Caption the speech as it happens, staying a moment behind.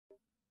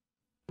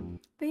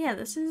But yeah,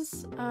 this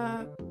is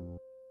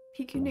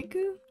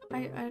Pikuniku.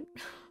 I'm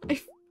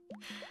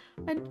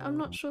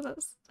not sure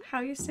that's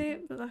how you say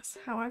it, but that's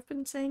how I've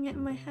been saying it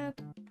in my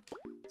head.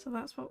 So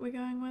that's what we're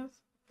going with.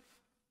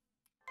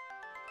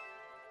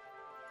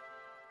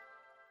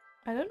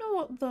 I don't know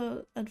what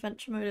the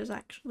adventure mode is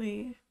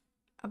actually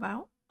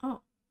about. Oh,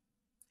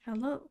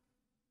 hello.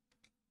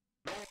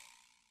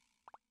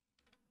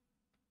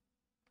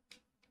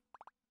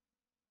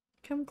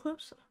 Come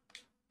closer.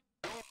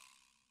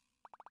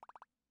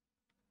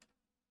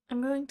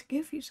 I'm going to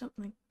give you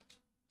something.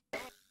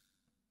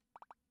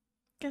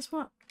 Guess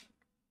what?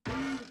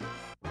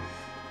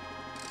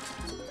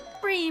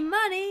 Free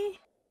money!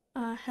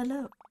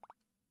 Hello.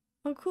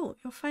 Oh cool,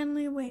 you're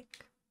finally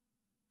awake.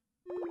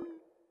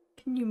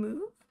 Can you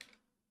move?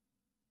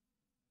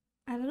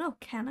 I don't know,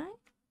 can I?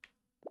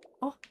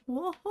 Oh,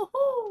 whoa, ho,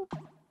 ho.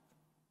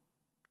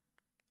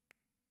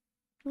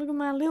 Look at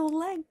my little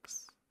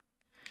legs.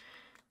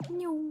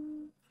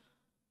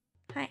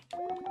 Hi.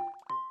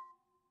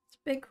 This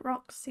big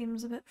rock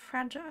seems a bit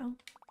fragile.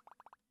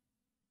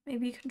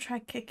 Maybe you can try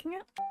kicking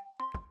it?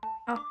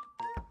 Oh.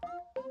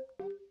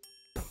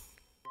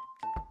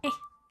 Eh.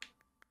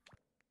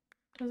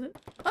 Does it?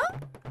 Oh!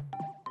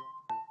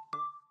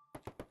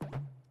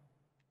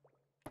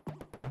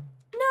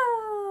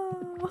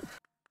 No!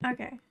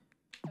 Okay.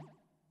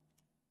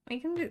 We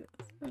can do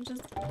this. We'll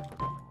just...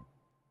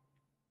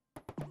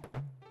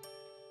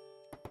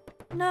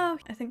 No,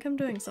 I think I'm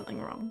doing something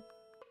wrong.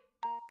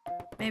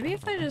 Maybe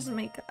if I just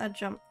make a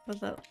jump for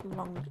the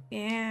long...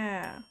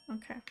 Yeah,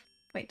 okay.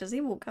 Wait, does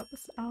he walk up the...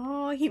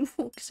 Oh, he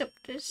walks up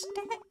the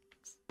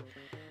steps.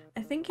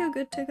 I think you're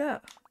good to go.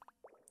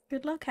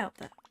 Good luck out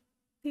there.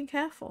 Be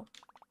careful.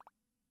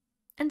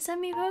 And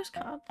send me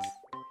postcards.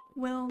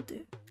 Will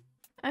do.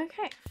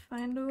 Okay,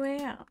 find a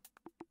way out.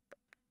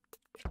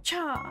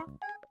 Cha!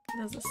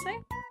 Does it say?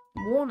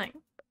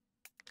 Warning.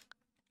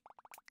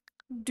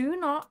 Do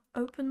not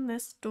open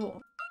this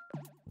door.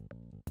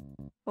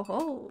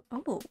 Oh,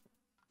 oh.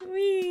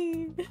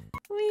 Wee!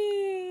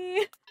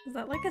 Wee! Is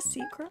that like a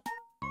secret?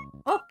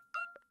 Oh!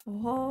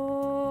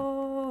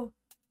 Oh!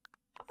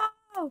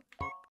 Oh!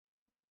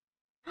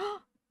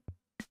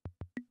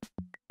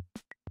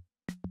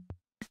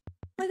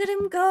 Look at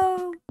him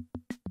go!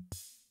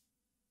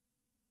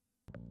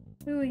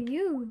 Who are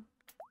you?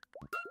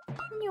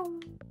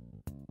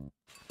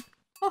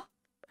 Oh!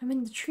 I'm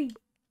in the tree.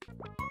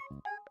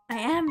 I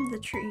am the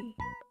tree.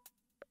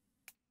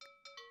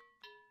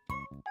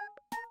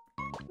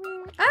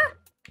 Ah!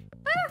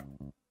 Ah!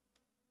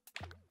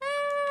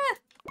 Ah!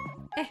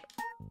 Eh.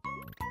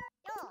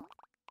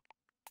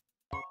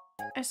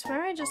 I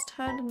swear I just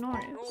heard a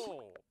noise.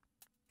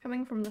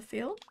 Coming from the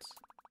fields?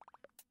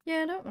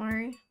 Yeah, don't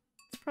worry.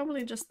 It's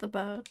probably just the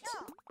birds.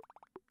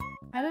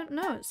 I don't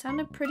know, it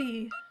sounded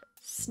pretty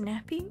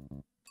snappy.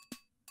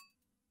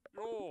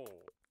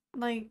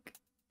 Like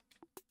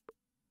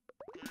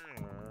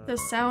the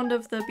sound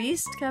of the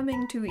beast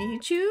coming to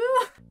eat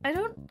you? I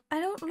don't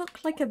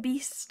look like a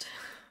beast.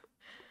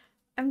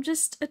 I'm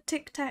just a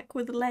tic tac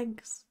with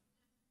legs.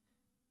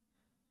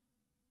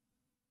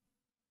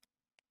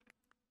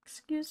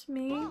 Excuse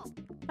me.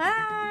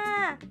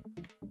 Ah!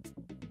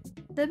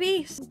 The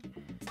beast.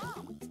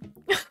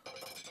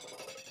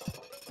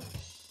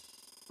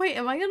 Wait,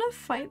 am I gonna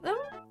fight them?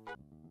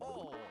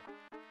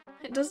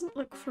 It doesn't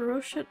look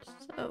ferocious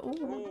at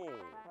all.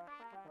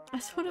 I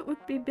thought it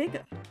would be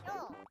bigger.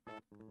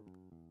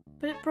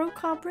 But it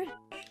broke our bridge.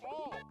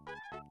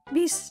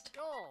 Beast!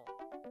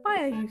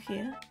 Why are you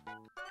here?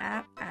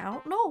 I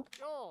don't know.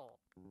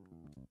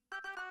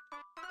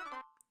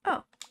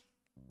 Oh.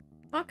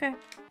 Okay.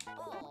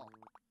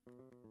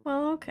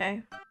 Well,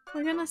 okay.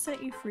 We're gonna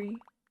set you free.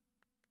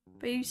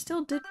 But you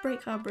still did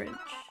break our bridge.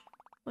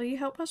 Will you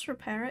help us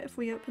repair it if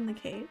we open the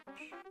cage?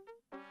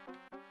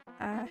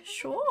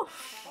 Sure.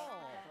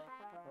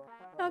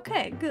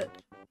 Okay, good.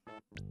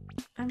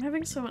 I'm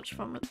having so much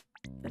fun with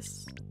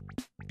this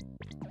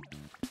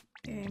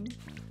game.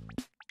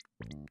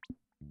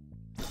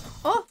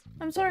 Oh!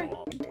 I'm sorry!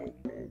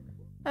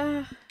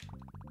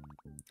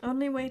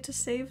 Only way to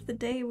save the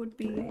day would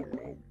be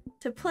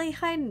to play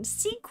hide and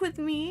seek with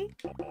me!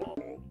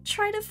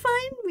 Try to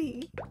find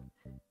me!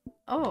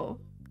 Oh.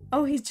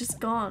 Oh, he's just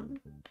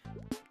gone.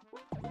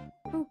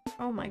 Oh,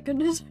 oh my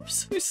goodness, I'm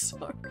so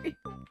sorry.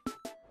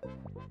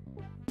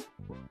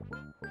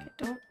 Okay,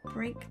 don't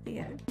break the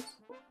eggs.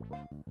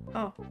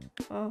 Oh.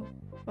 Oh.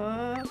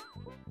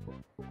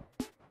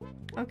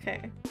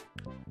 Okay.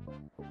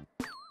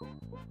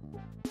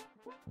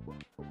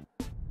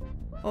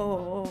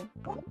 Oh.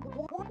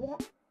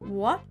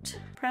 What?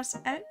 Press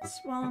X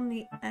while in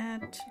the air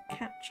to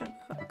catch a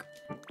hook.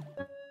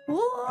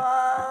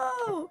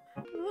 Whoa!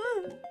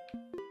 Whoa.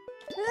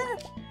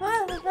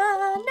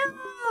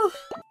 No!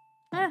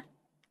 Ah!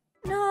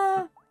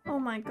 No! Oh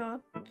my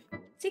god.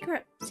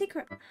 Secret!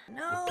 Secret!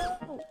 No!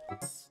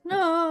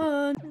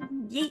 No!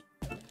 Yeet!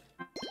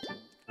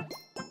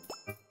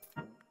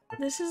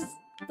 This is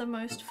the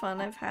most fun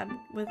I've had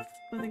with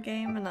a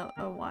game in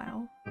a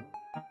while.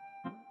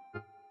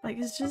 Like,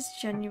 it's just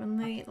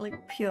genuinely,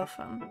 like, pure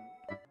fun.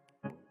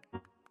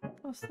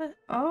 What's that?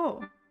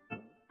 Oh.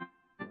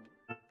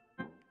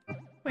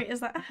 Wait,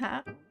 is that a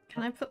hat?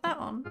 Can I put that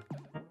on?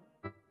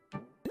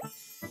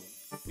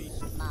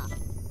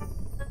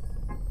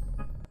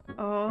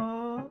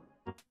 Oh.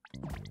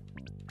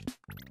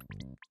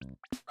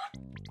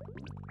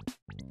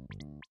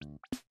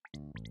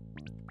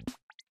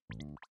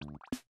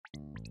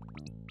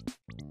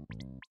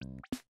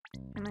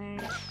 Can I...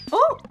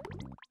 Oh!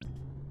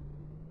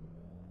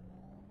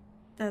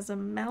 There's a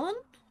melon?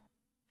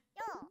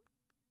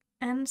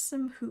 And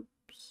some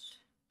hoops.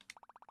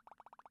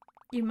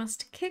 You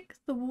must kick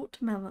the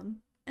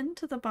watermelon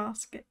into the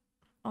basket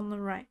on the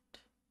right.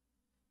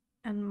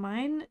 And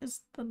mine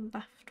is the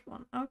left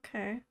one.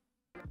 Okay.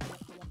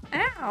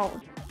 Ow!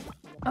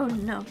 Oh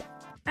no.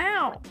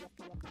 Ow!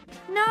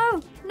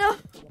 No! No!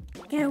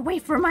 Get away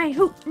from my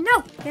hoop!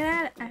 No!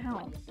 Get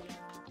out of...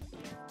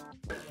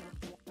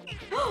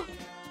 Ow!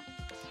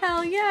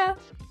 Hell yeah!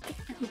 Get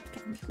in the hoop,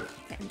 get in the hoop,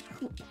 get in the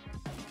hoop.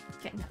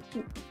 Get in the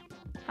hoop.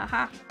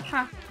 Haha,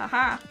 ha, ha,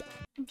 ha.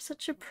 I'm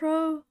such a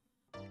pro.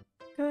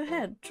 Go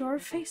ahead, draw a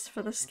face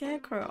for the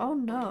scarecrow. Oh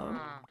no.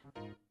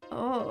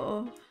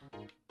 Oh.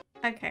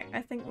 Okay,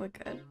 I think we're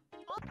good.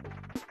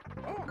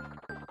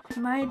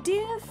 My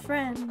dear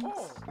friends,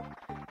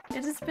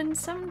 it has been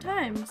some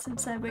time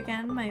since I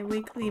began my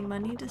weekly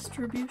money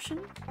distribution.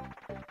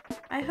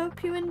 I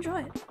hope you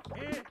enjoy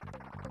it.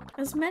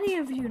 As many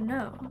of you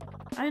know,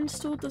 I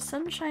installed the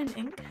Sunshine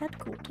Inc.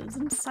 headquarters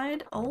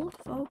inside Old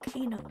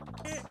Volcano.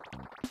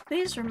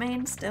 Please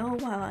remain still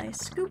while I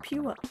scoop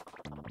you up.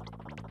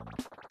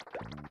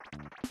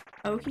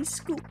 Oh, he's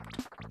scooped.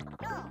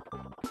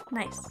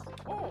 Nice.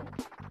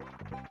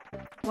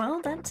 Well,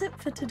 that's it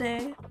for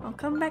today. I'll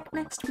come back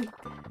next week.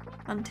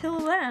 Until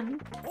then,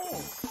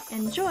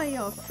 enjoy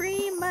your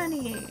free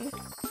money.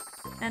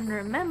 And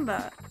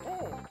remember,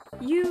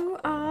 you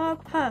are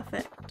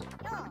perfect.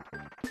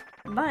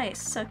 Bye,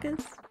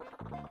 suckers.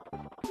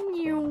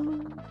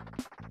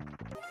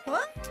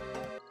 What?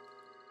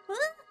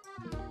 What?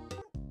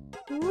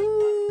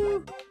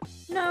 Ooh.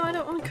 No, I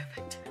don't want to go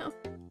back down.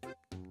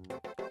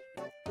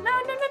 No,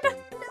 no, no, no,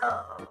 no.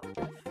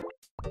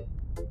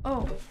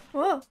 Oh,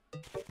 whoa.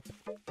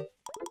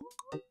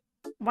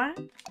 What?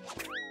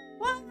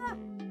 What?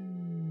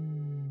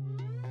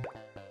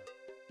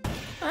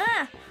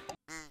 Ah!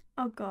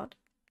 Oh god.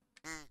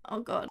 Oh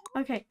god.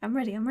 Okay, I'm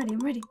ready, I'm ready, I'm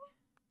ready.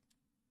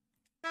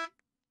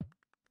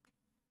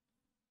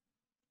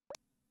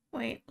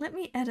 Wait, let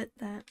me edit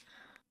that.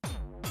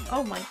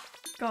 Oh my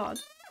god.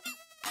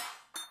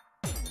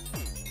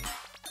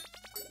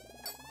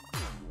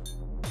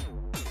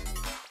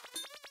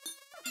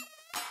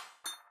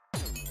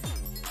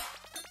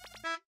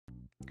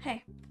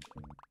 Hey.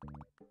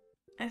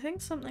 I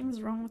think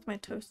something's wrong with my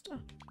toaster.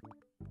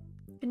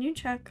 Can you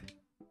check?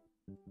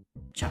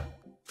 Check.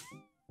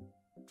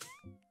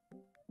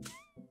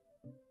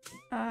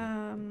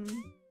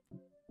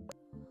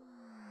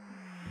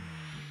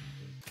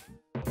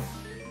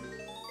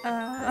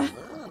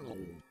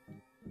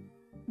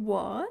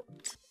 What?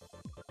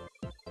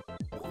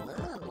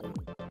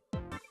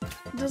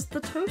 Does the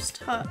toast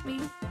hurt me?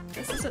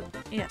 This is it.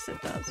 Yes,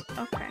 it does.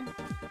 Okay.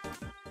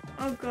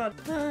 Oh god.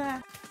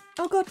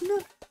 Oh god, no!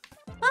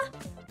 Ah!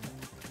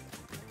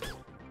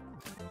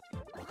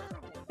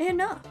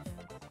 Enough!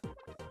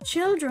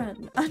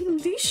 Children,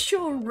 unleash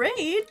your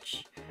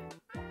rage!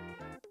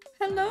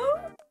 Hello?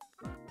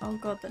 Oh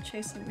god, they're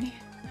chasing me.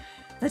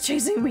 They're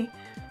chasing me!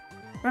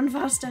 Run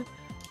faster!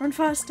 Run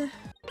faster!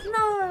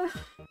 No!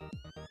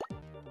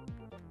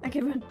 Okay,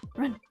 run!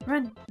 Run!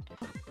 Run!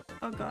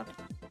 Oh god.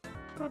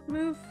 God,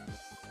 move!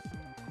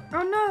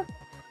 Oh no!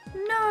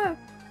 No!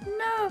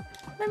 No!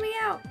 Let me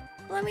out!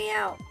 Let me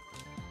out!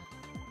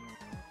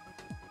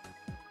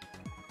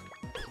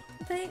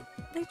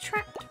 They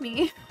trapped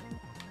me.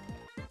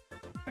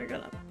 We're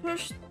gonna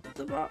push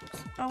the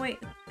box. Oh wait,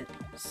 it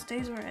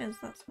stays where it is.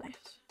 That's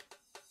nice.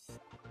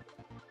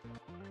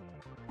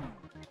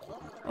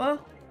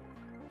 Well,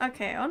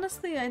 okay,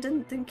 honestly, I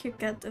didn't think you'd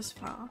get this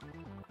far.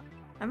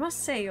 I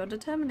must say, your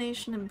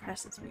determination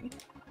impresses me.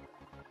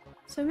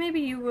 So maybe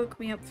you woke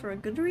me up for a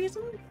good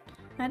reason?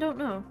 I don't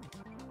know.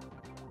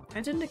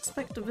 I didn't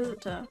expect a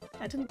visitor.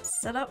 I didn't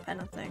set up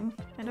anything.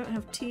 I don't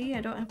have tea,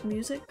 I don't have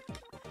music.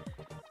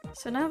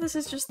 So now this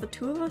is just the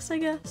two of us, I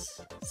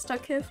guess?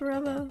 Stuck here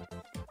forever?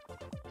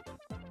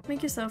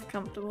 Make yourself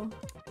comfortable.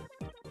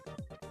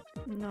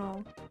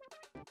 No.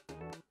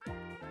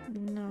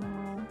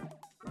 No.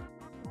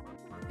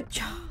 Good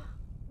job.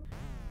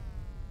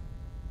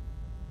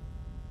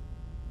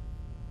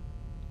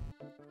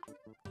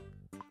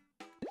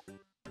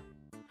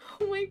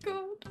 Oh my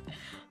god.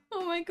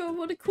 Oh my god,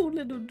 what a cool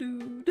little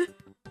dude.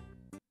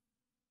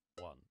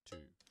 1, 2.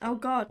 Oh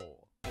god.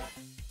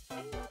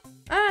 4.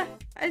 Ah!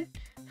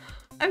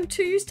 I'm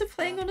too used to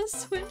playing on a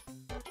Switch.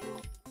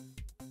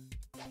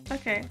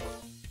 Okay.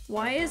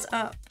 Y is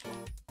up.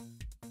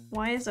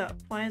 Y is up.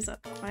 Y is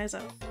up. Y is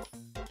up.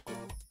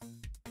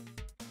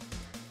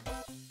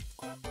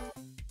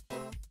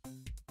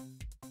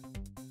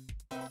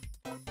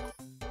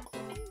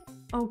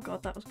 Oh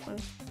god, that was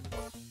close.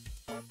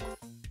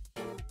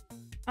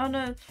 Oh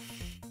no.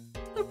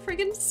 The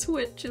friggin'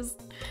 switch has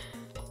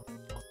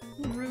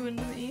ruined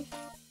me.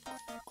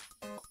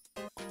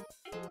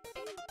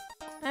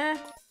 Ah.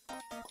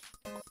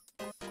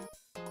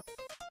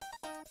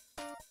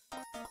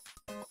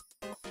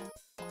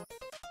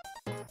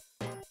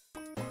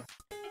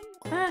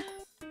 Ah.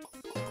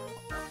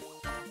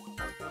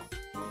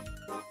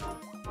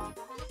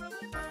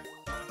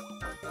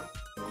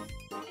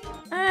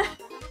 Ah.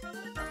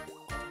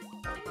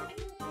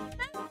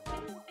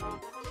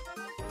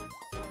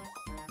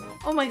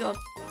 Oh my god.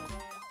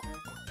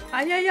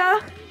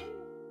 Ayaya!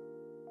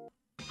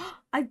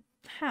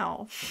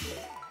 How?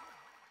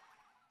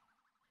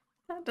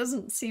 That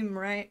doesn't seem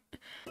right.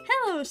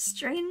 Hello,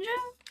 stranger!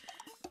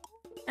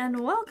 And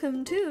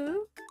welcome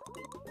to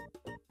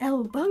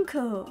El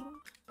Bunko!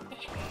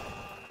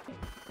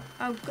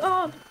 Oh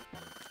god!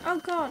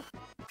 Oh god!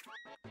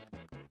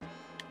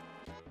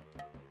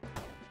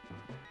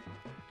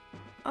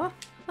 Oh!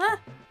 Ah!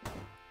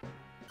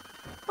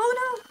 Oh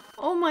no!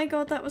 Oh my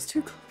god, that was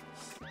too close.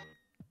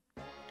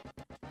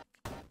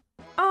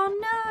 Oh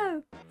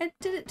no! I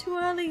did it too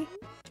early.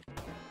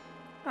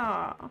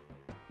 Ah.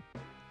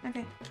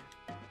 Okay.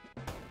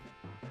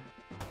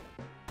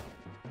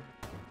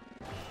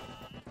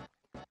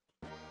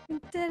 We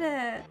did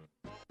it!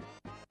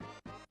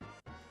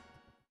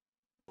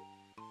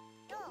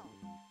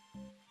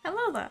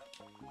 Hello there!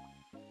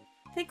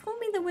 They call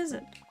me the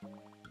wizard,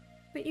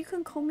 but you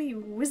can call me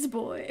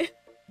Whizboy.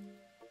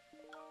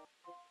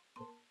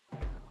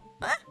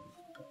 Ah!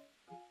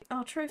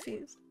 Oh,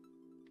 trophies.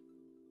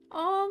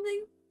 Oh,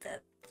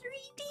 the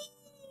 3D!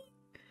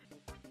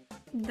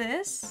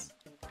 This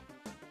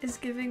is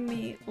giving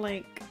me,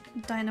 like,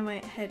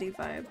 Dynamite Heady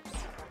vibes.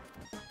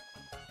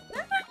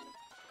 Ah!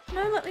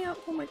 No, let me up!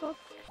 Oh my god.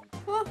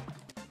 Oh!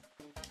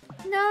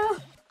 No!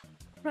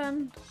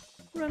 Run.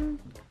 Run.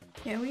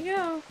 Here we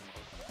go.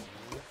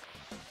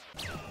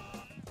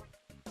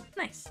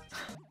 Nice.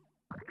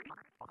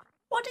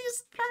 What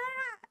is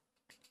that?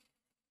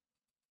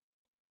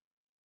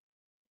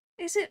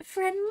 Is it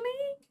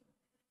friendly?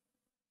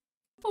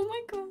 Oh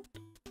my god.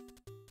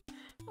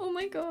 Oh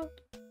my god.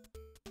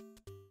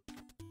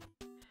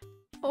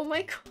 Oh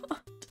my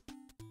god.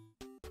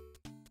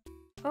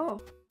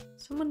 Oh,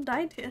 someone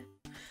died here.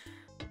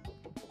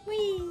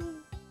 Whee!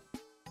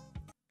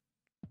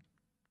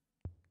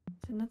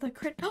 It's another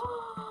crit.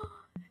 Oh!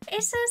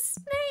 It's a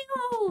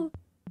snail!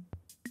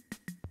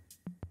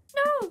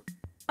 No!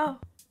 Oh.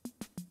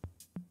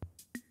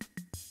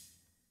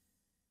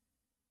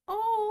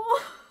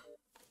 Oh!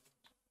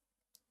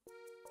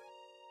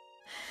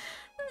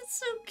 That's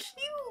so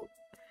cute!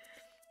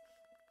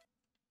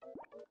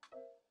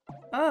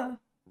 Oh.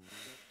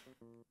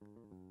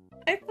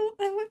 I thought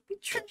that would be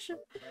treasure.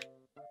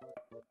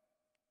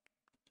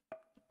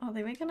 Oh,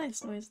 they make a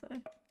nice noise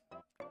though.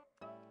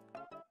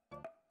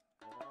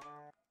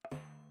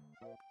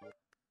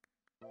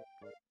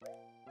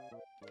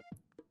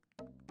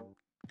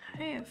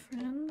 Hiya,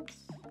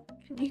 friends.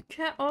 Can you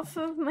get off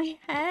of my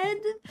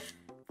head?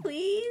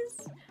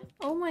 Please?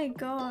 Oh my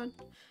god.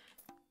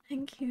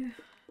 Thank you.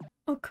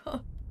 Oh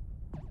god.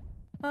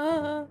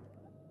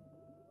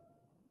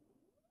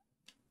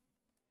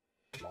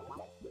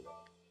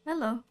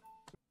 Hello.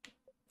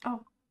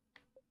 Oh.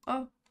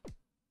 Oh.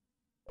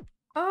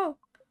 Oh.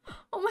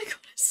 Oh my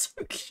god, it's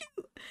so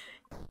cute.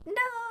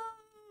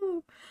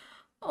 No.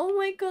 Oh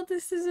my god,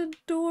 this is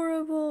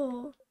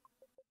adorable.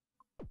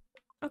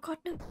 Oh god,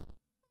 no.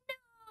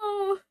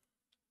 No.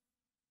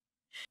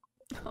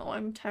 Oh,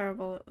 I'm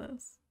terrible at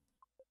this.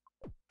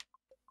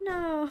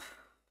 No.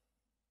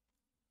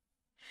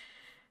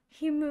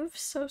 He moves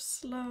so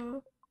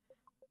slow.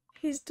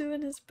 He's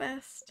doing his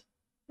best.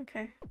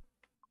 Okay.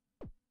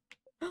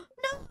 No!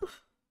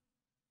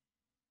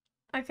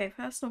 Okay,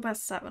 personal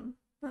best 7.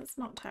 That's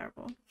not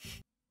terrible.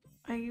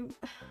 I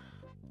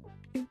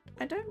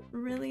don't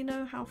really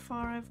know how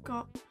far I've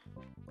got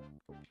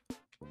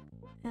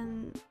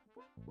in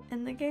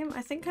the game.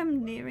 I think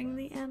I'm nearing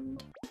the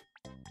end.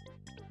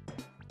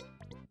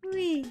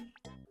 Whee!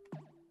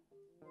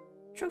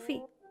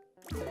 Trophy!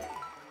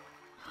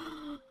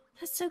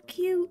 That's so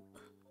cute!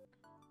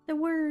 The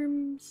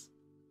worms!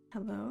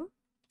 Hello?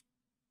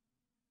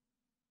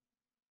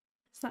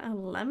 Is that a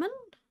lemon?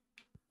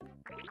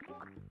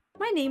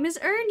 My name is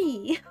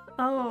Ernie!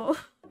 Oh.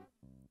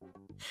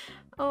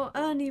 Oh,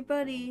 Ernie,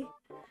 buddy.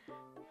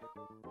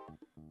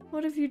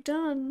 What have you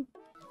done?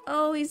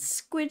 Oh, he's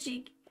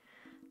squidgy.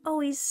 Oh,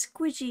 he's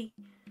squidgy.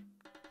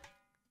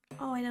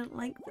 Oh, I don't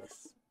like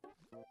this.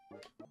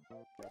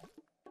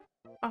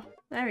 Oh,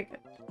 there we go.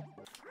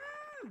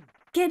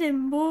 Get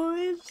him,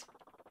 boys!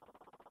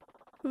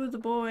 Who are the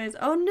boys?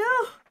 Oh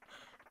no!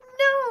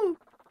 No!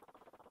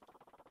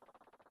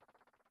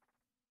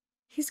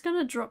 He's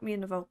gonna drop me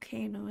in a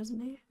volcano,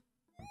 isn't he?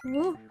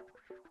 Ooh.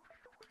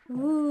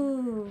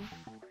 Ooh.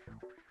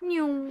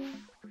 Meow.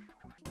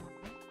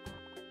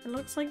 It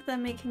looks like they're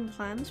making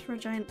plans for a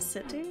giant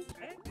city.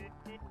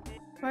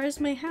 Where is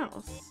my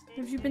house?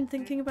 Have you been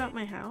thinking about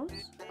my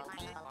house?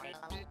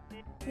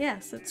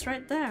 Yes, it's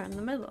right there in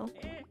the middle.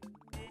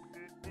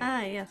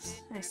 Ah,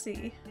 yes, I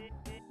see.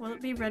 Will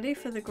it be ready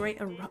for the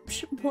great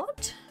eruption?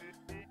 What?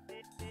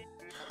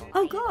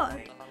 Oh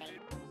god!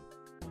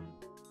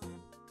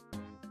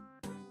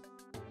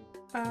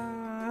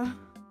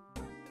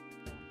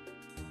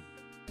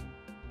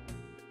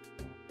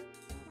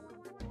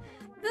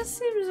 This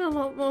seems a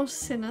lot more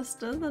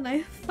sinister than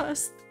I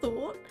first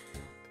thought.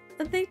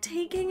 Are they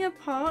taking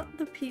apart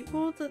the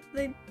people that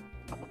they...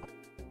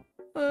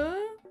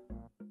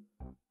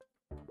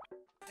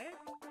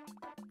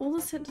 All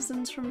the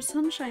citizens from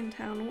Sunshine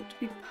Town ought to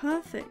be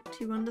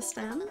perfect, you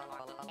understand?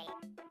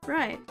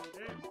 Right.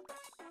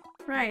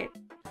 Right.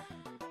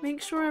 Make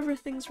sure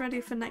everything's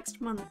ready for next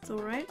month,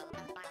 alright?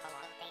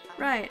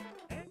 Right.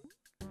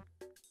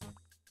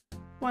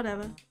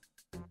 Whatever.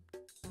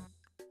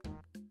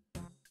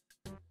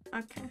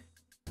 Okay.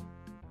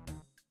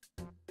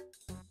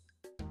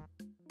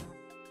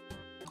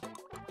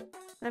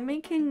 They're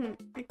making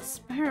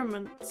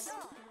experiments.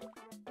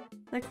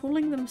 They're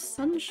calling them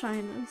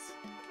sunshiners.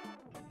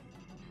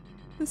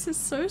 This is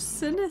so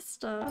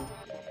sinister.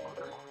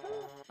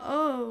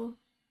 Oh.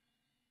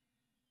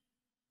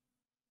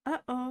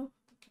 Uh-oh.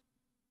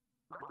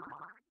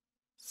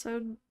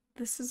 So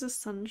this is a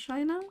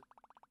sunshiner?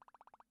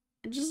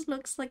 It just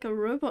looks like a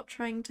robot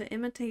trying to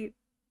imitate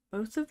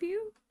both of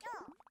you?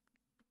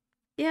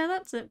 Yeah,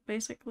 that's it,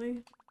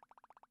 basically.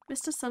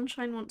 Mr.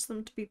 Sunshine wants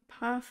them to be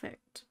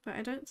perfect, but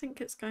I don't think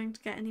it's going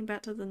to get any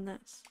better than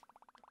this.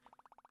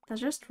 They're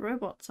just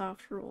robots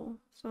after all,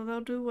 so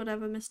they'll do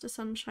whatever Mr.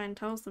 Sunshine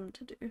tells them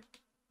to do.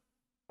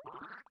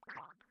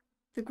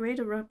 The Great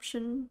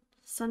Eruption,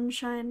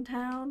 Sunshine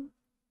Town.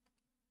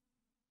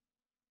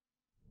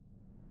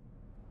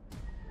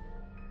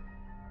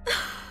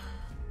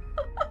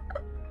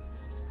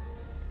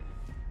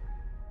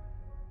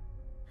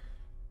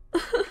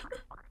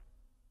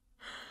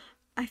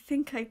 I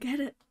think I get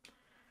it.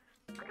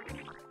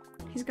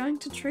 He's going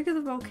to trigger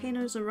the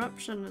volcano's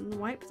eruption and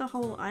wipe the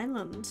whole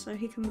island so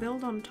he can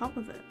build on top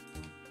of it.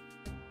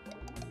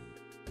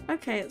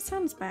 Okay, it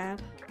sounds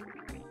bad.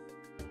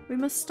 We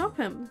must stop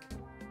him.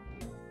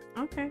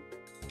 Okay.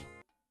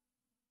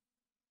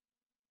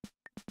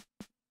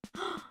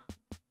 Look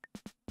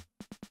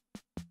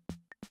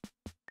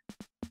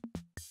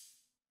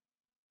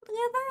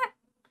at that!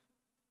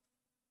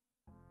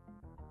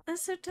 They're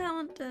so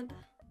talented.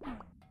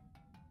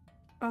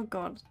 Oh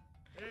god.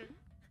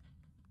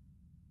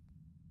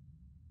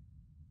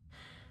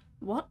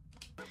 What?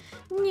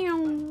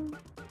 No.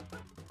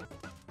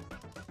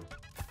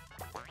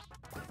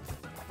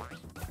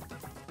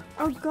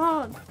 Oh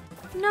god.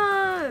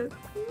 No!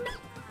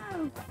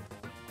 No!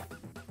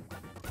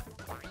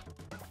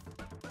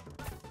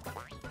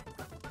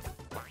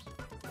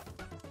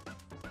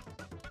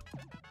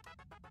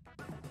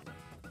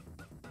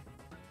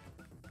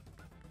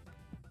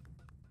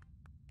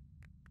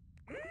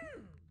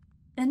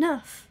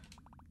 Enough.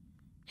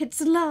 It's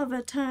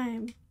lava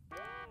time.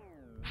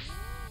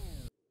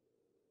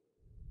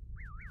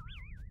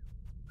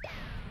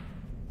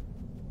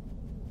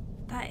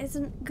 That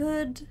isn't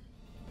good.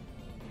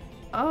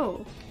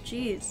 Oh,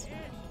 jeez.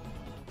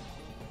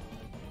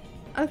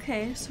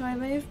 Okay, so I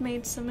may have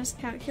made some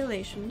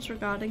miscalculations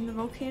regarding the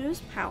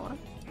volcano's power.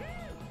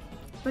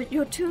 But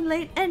you're too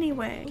late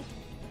anyway.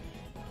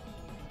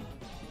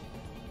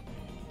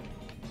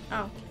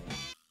 Oh.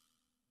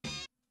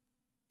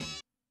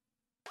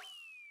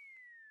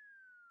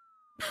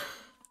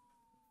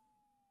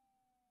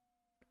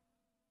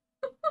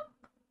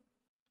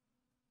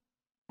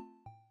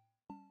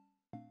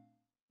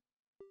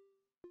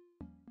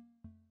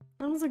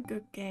 That was a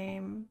good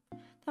game.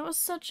 That was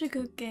such a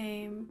good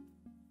game.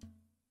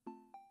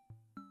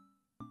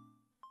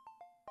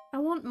 I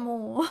want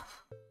more.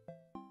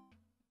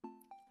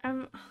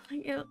 Like,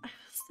 it was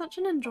such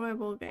an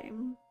enjoyable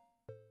game.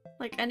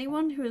 Like,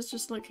 anyone who is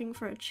just looking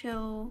for a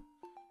chill,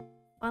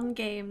 fun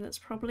game that's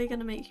probably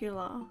gonna make you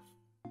laugh,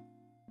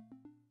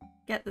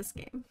 get this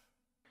game.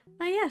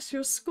 Ah yes,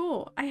 your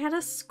score. I had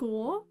a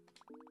score?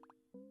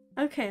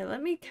 Okay,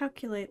 let me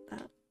calculate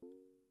that.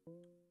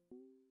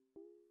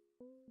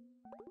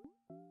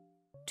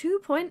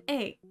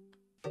 2.8.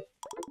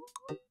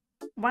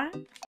 What?